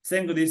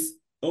 Second is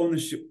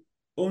ownership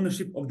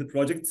of the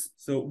projects.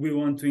 So we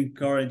want to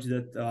encourage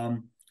that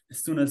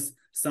as soon as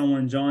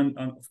someone join,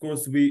 of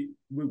course we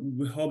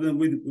help them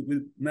with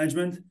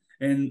management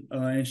and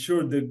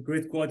ensure the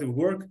great quality of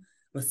work,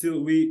 but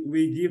still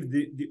we give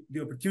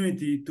the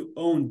opportunity to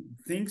own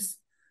things.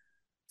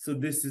 So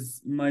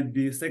this might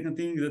be a second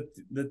thing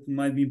that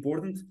might be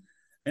important.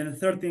 And the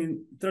third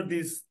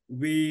is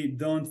we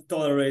don't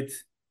tolerate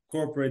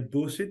corporate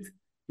bullshit,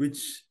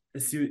 which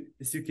as you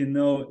can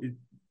know,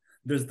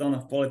 there's a ton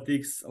of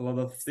politics, a lot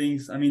of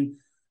things. I mean,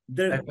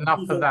 There's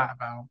enough of that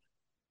about.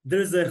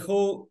 there's a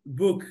whole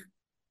book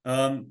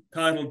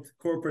titled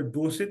 "Corporate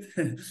Bullshit,"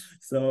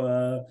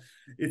 so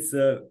it's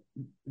a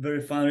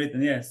very fun read.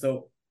 And yeah,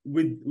 so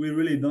we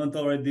really don't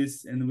tolerate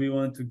this, and we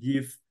want to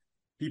give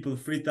people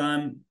free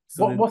time.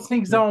 So What's an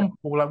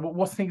example? Like,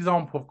 what's an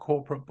example of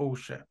corporate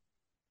bullshit?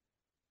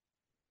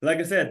 Like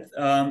I said,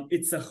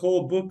 it's a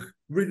whole book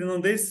written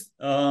on this.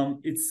 I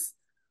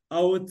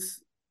would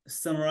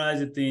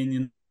summarize it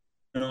in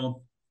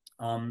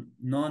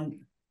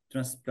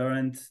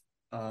non-transparent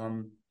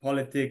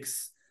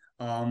politics,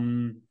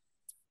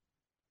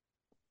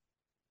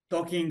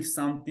 talking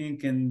something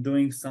and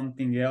doing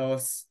something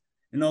else.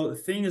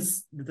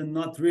 Things that are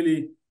not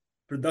really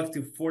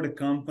productive for the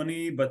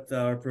company, but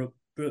are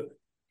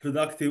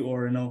productive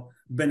or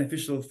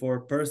beneficial for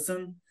a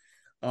person.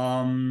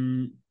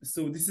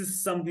 So this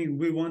is something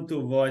we want to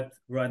avoid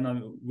right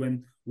now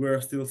when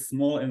we're still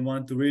small and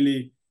want to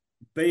really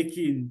bake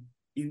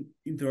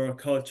into our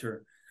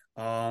culture,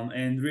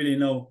 and really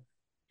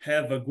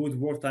have a good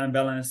work-time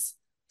balance,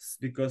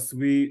 because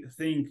we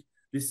think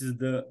this is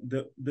the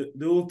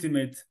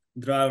ultimate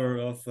driver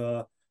of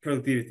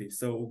productivity.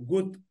 So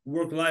good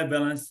work-life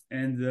balance,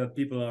 and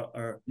people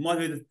are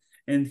motivated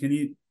and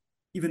can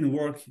even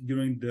work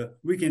during the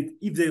weekend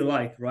if they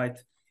like, right?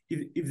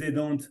 If they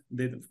don't,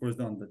 they of course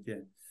don't. But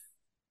yeah.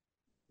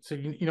 So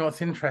you know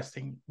what's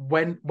interesting?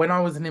 When I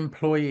was an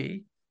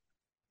employee,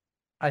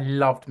 I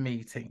loved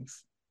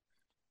meetings,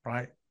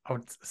 right?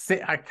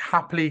 I'd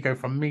happily go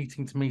from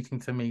meeting to meeting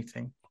to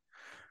meeting.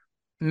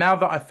 Now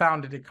that I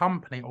founded a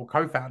company or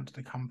co-founded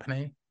a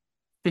company,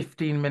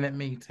 15-minute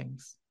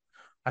meetings.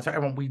 I tell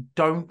everyone, we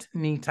don't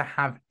need to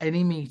have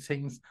any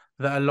meetings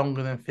that are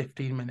longer than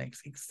 15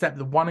 minutes, except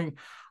the one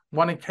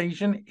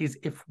occasion is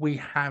if we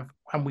have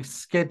and we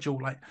schedule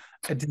like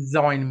a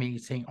design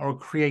meeting or a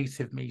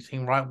creative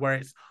meeting, right, where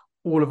it's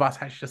all of us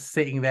actually just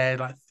sitting there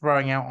like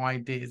throwing out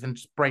ideas and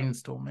just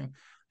brainstorming.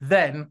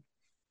 Then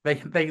they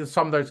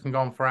some of those can go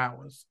on for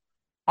hours.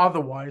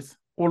 Otherwise,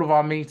 all of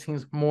our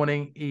meetings,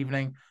 morning,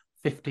 evening,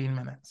 15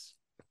 minutes.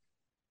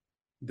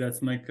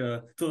 That's make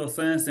total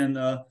sense, and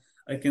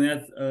I can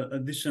add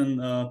addition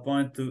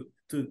point to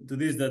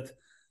this, that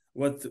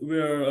what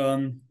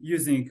we're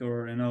using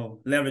or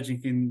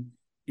leveraging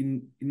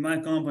in my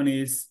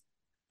company is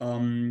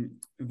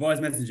voice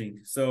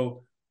messaging.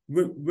 So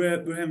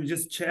we're having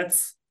just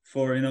chats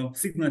for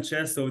signal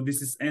chats. So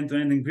this is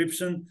end-to-end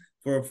encryption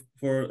for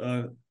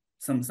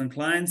some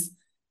clients,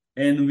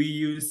 and we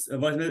use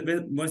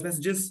voice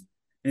messages,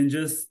 and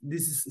just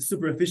this is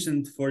super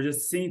efficient for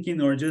just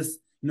syncing or just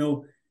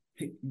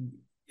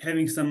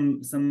having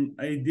some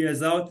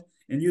ideas out,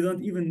 and you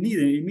don't even need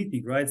a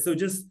meeting, right? So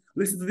just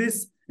listen to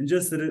this and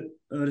just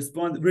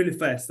respond really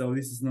fast. So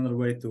this is another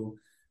way for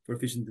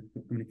efficient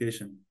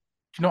communication.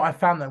 You know, I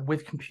found that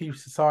with computer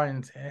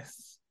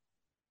scientists,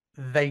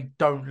 they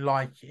don't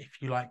like it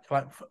if you like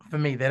for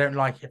me, they don't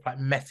like it if I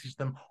message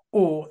them,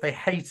 or they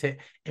hate it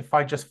if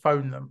I just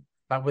phone them,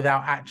 like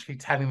without actually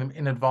telling them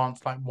in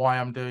advance like why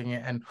I'm doing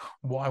it and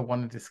what I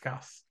want to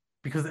discuss.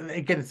 Because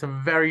again, it's a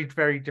very,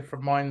 very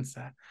different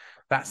mindset,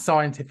 that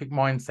scientific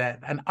mindset,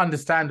 and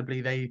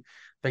understandably they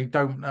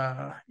don't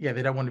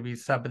they don't want to be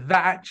disturbed. But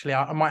that actually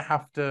I might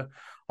have to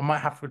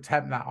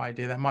attempt that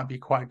idea. That might be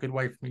quite a good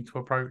way for me to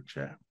approach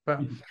it. But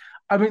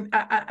I mean,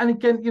 and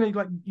again,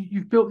 like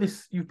you've built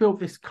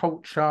this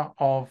culture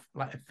of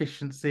like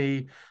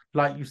efficiency,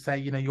 like you say,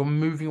 you're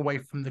moving away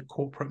from the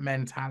corporate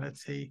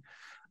mentality.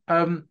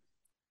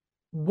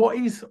 What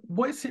is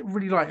it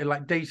really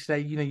like day to day?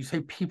 You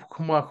say people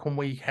can work on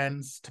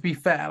weekends. To be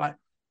fair, like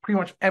pretty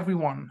much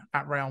everyone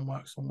at Raion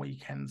works on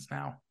weekends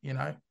now.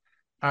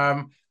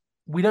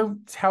 We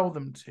don't tell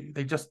them to;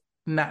 they just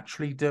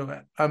naturally do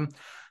it.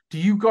 Do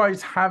you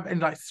guys have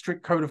any like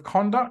strict code of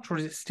conduct, or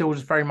is it still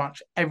just very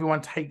much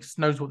everyone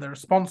knows what they're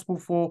responsible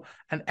for,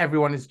 and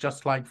everyone is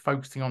just like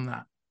focusing on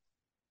that?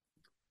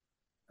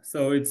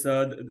 So it's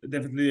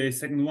definitely a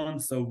second one.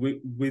 So we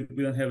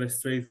don't have a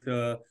straight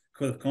code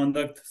of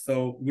conduct.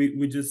 So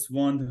we just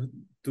want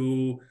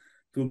to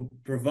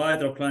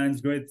provide our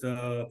clients great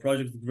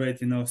project, great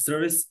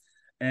service,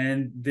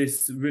 and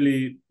this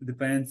really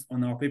depends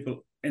on our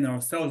people and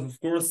ourselves, of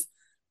course,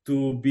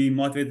 to be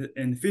motivated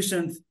and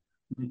efficient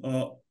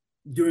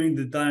during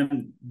the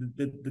time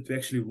that we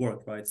actually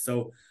work, right?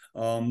 So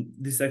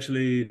this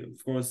actually,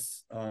 of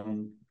course,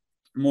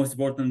 most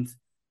important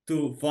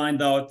to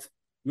find out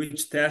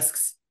which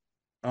tasks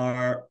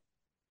are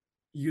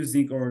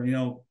using or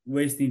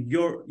wasting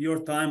your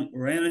time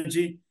or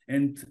energy,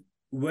 and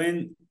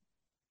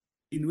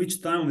in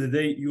which time of the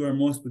day you are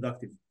most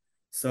productive.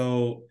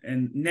 So,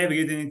 and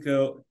navigating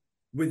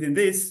within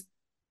this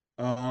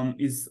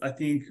is, I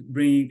think,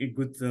 bringing a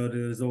good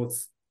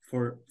results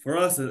for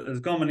us as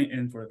a company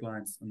and for the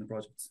clients on the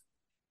projects.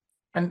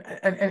 And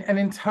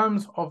in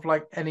terms of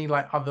like any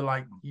like other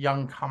like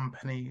young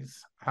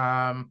companies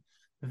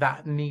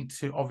that need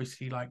to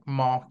obviously like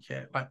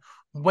market, like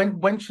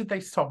when should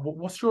they start?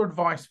 What's your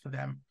advice for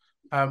them?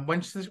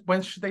 When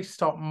should they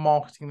start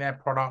marketing their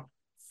product,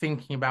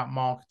 thinking about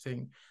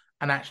marketing,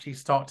 and actually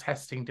start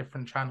testing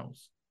different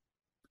channels?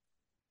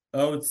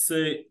 I would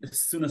say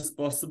as soon as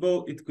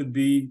possible. It could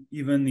be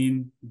even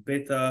in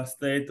beta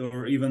state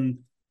or even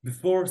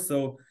before.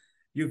 So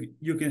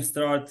you can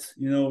start,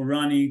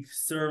 running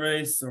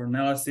surveys or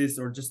analysis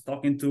or just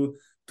talking to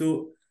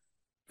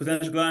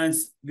potential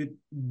clients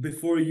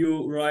before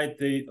you write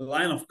a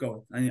line of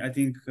code. And I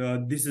think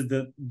this is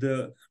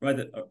the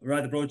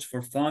right approach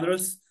for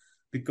founders,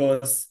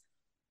 because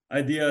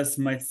ideas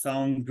might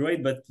sound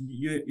great, but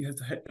you have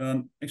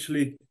to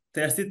actually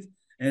test it.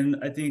 And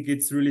I think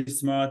it's really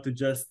smart to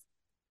just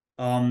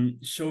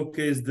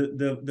showcase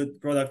the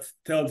product,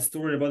 tell the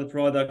story about the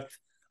product,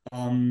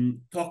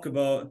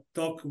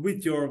 talk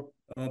with your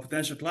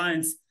potential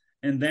clients,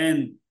 and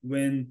then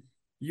when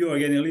you are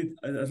getting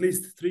at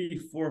least 3,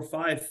 4,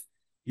 5,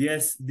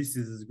 yes, this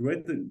is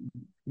great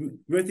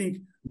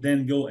thing,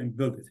 then go and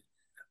build it.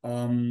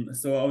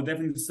 So I would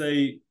definitely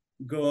say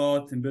go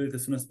out and build it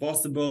as soon as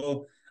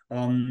possible.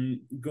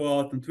 Go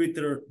out on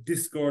Twitter,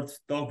 Discord,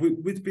 talk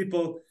with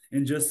people,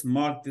 and just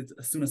market it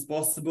as soon as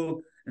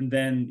possible, and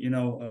then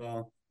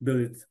build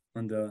it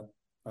on the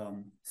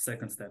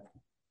second step.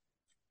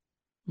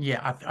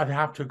 Yeah, I'd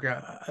have to agree.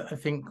 I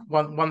think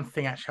one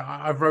thing actually,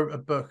 I wrote a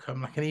book,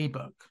 like an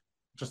ebook,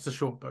 just a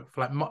short book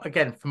for like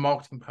again for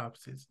marketing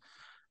purposes,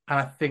 and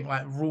I think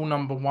like rule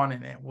number 1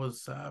 in it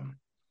was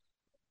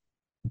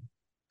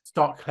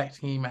start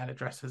collecting email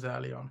addresses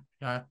early on.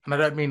 And I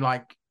don't mean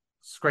like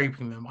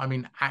scraping them. I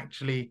mean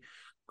actually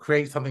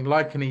create something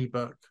like an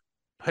ebook,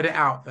 put it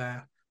out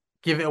there,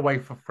 give it away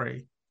for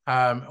free,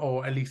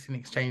 or at least in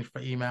exchange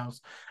for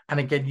emails. And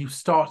again, you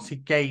start to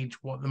gauge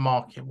what the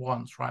market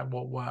wants, right?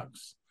 What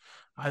works.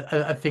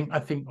 I think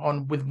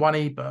on with one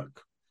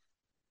ebook,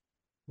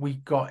 we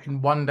got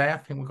in one day, I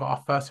think we got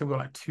our first, we got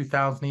like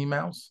 2,000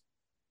 emails.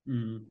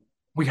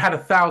 We had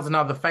 1,000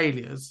 other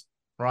failures,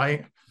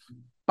 right?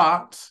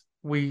 But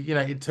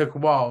it took a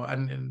while,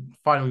 and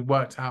finally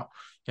worked out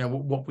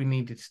what we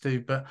needed to do.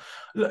 But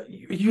look,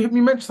 you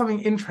mentioned something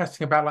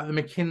interesting about like the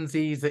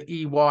McKinseys, the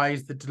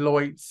EYs, the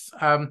Deloittes,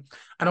 and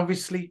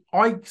obviously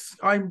I'm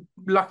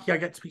lucky I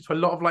get to speak to a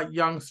lot of like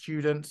young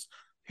students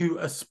who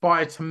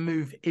aspire to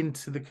move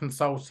into the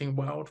consulting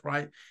world,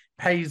 right?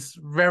 Pays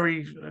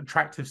very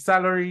attractive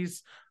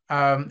salaries.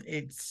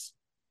 It's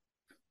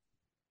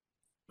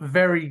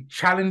very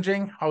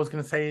challenging, I was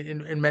going to say,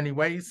 in many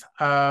ways.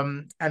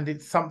 And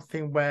it's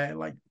something where,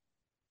 like,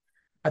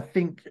 I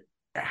think it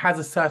has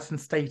a certain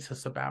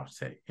status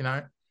about it, you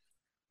know?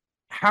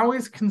 How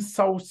is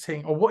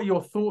consulting, or what are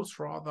your thoughts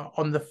rather,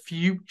 on the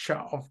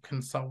future of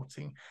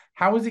consulting?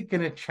 How is it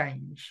going to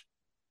change?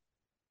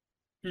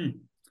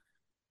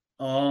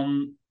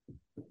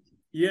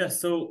 Yeah,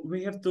 so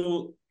we have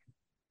to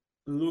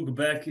look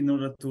back in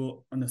order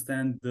to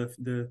understand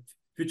the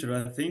future,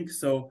 I think.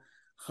 So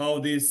how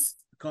these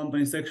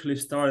companies actually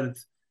started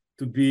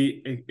to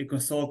be a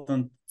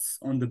consultant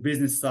on the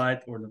business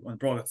side or on the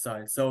product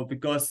side. So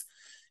because,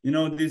 you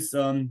know, this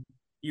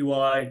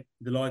UI,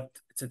 Deloitte,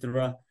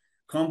 etc.,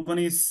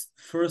 companies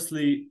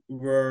firstly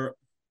were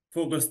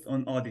focused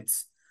on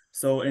audits.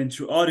 So, and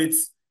through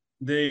audits,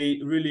 they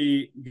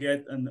really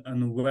get an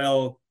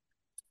well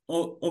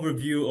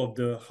overview of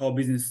the how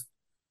business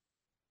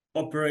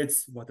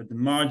operates, what are the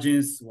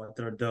margins, what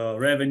are the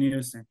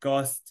revenues and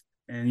costs,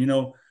 and you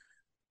know,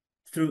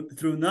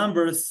 through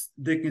numbers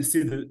they can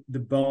see the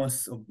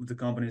bones of the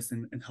companies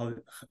and how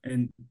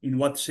and in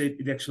what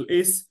shape it actually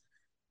is.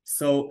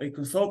 So a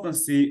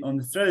consultancy on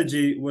the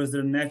strategy was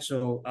their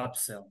natural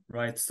upsell,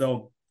 right?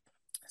 So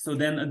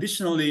then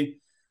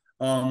additionally,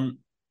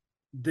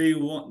 they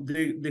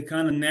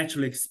kind of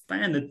naturally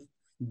expanded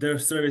their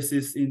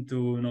services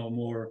into, you know,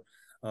 more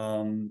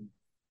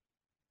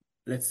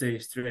let's say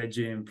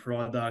strategy and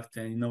product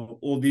and, you know,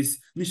 all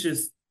these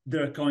niches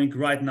they're coming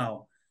right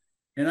now.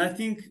 And I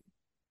think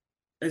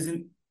as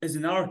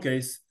in our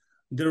case,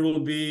 there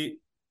will be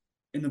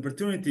an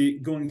opportunity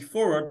going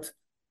forward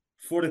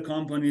for the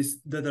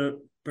companies that are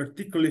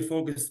particularly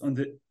focused on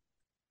the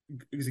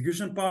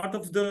execution part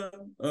of the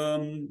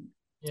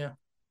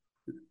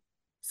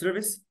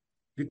service,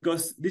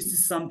 because this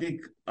is something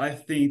I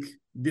think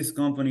these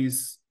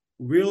companies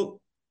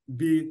will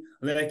be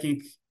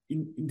lacking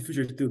in the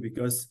future too,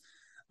 because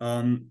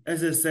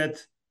as I said,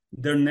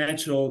 their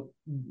natural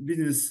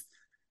business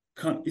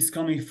is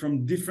coming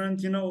from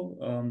different, you know,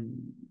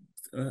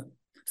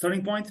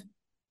 starting point,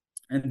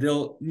 and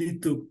they'll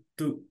need to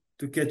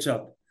catch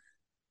up.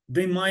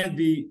 They might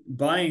be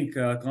buying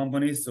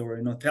companies or,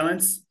 you know,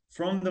 talents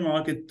from the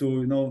market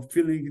to, you know,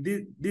 filling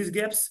these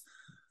gaps.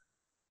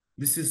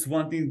 This is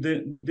one thing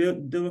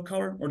they will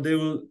cover, or they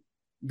will,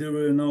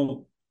 you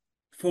know,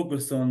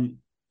 focus on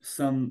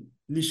some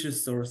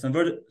niches or some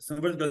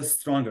verticals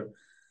stronger.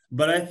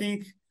 But I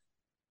think,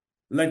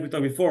 like we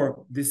talked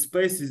before, this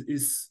space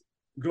is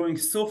growing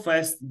so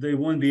fast they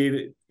won't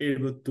be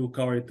able to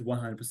cover it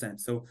 100%.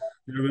 So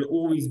there will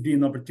always be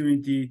an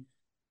opportunity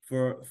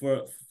for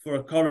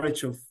a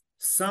coverage of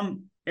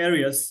some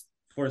areas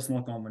for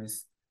small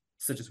companies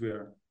such as we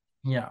are.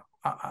 Yeah,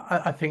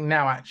 I think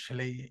now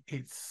actually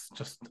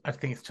I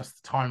think it's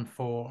just time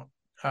for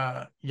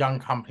young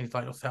companies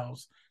like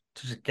yourselves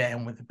to just get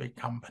in with the big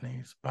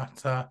companies.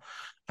 But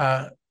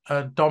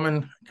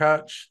Domen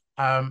Kirch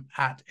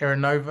at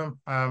Novum,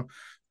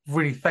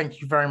 really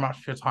thank you very much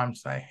for your time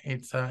today.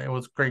 It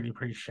was greatly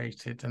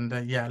appreciated,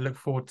 and yeah, look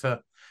forward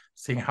to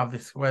seeing how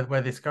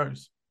where this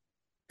goes.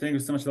 Thank you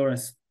so much,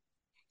 Lawrence.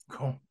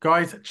 Cool.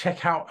 Guys,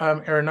 check out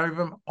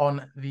Novum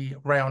on the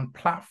Raion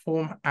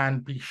platform,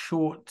 and be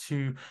sure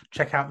to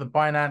check out the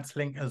Binance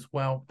link as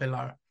well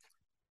below.